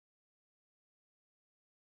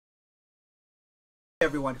Hey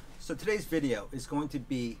everyone, so today's video is going to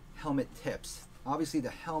be helmet tips. Obviously the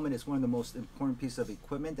helmet is one of the most important pieces of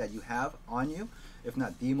equipment that you have on you, if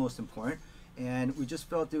not the most important, and we just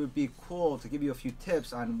felt it would be cool to give you a few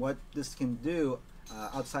tips on what this can do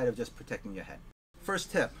outside of just protecting your head.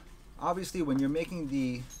 First tip, obviously when you're making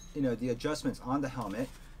the adjustments on the helmet,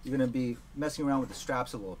 you're going to be messing around with the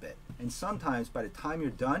straps a little bit, and sometimes by the time you're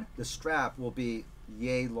done the strap will be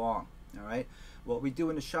yay long. All right, what we do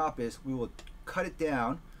in the shop is we will cut it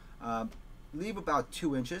down, leave about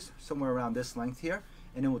 2 inches, somewhere around this length here,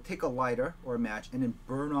 and then we'll take a lighter or a match and then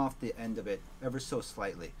burn off the end of it ever so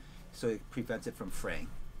slightly so it prevents it from fraying.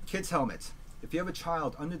 Kids helmets, if you have a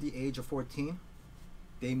child under the age of 14,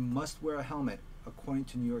 they must wear a helmet according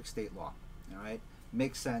to New York state law. All right,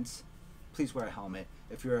 makes sense. Please wear a helmet.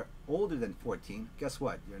 If you're older than 14, guess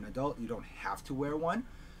what? You're an adult, you don't have to wear one,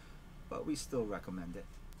 but we still recommend it.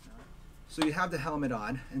 So you have the helmet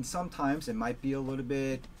on, and sometimes it might be a little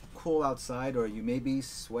bit cool outside, or you may be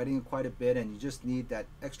sweating quite a bit and you just need that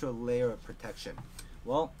extra layer of protection.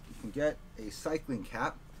 Well, you can get a cycling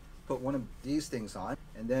cap, put one of these things on,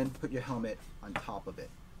 and then put your helmet on top of it.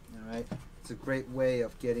 All right, it's a great way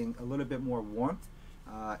of getting a little bit more warmth,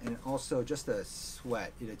 and also just a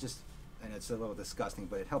sweat. And it's a little disgusting,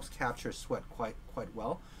 but it helps capture sweat quite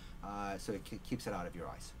well, so it keeps it out of your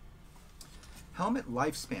eyes. Helmet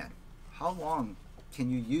lifespan. How long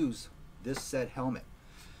can you use this said helmet?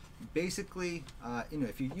 Basically,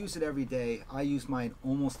 if you use it every day, I use mine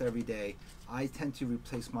almost every day. I tend to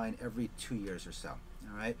replace mine every 2 years or so.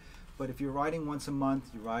 All right, but if you're riding once a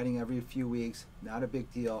month, you're riding every few weeks, not a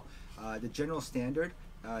big deal. The general standard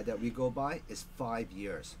that we go by is 5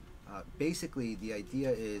 years. Basically, the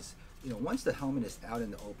idea is, once the helmet is out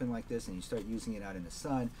in the open like this and you start using it out in the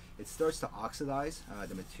sun, it starts to oxidize,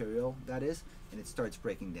 the material that is, and it starts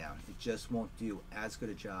breaking down. It just won't do as good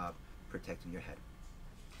a job protecting your head.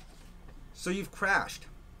 So you've crashed.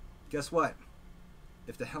 Guess what?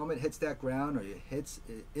 If the helmet hits that ground or it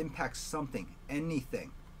impacts something,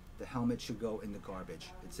 anything, the helmet should go in the garbage.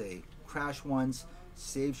 It's a crash once,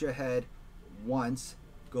 saves your head once,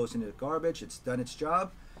 goes into the garbage, it's done its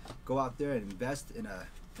job. Go out there and invest in a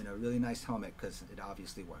really nice helmet because it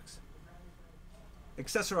obviously works.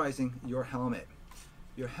 Accessorizing your helmet.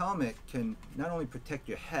 Your helmet can not only protect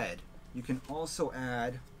your head, you can also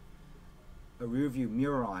add a rear view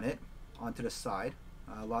mirror on it, onto the side.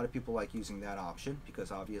 A lot of people like using that option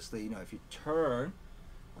because obviously, if you turn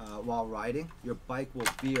while riding, your bike will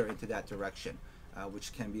veer into that direction,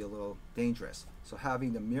 which can be a little dangerous. So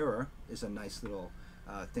having the mirror is a nice little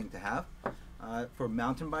thing to have. For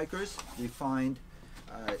mountain bikers, we find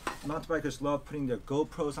mountain bikers love putting their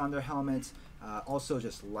GoPros on their helmets. Also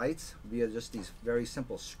just lights via just these very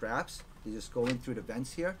simple straps. You just go in through the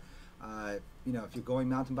vents here. If you're going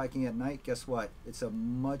mountain biking at night, guess what? It's a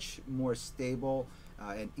much more stable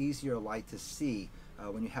and easier light to see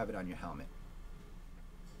when you have it on your helmet.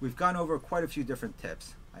 We've gone over quite a few different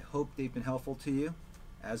tips. I hope they've been helpful to you.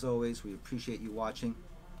 As always, we appreciate you watching.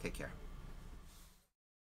 Take care.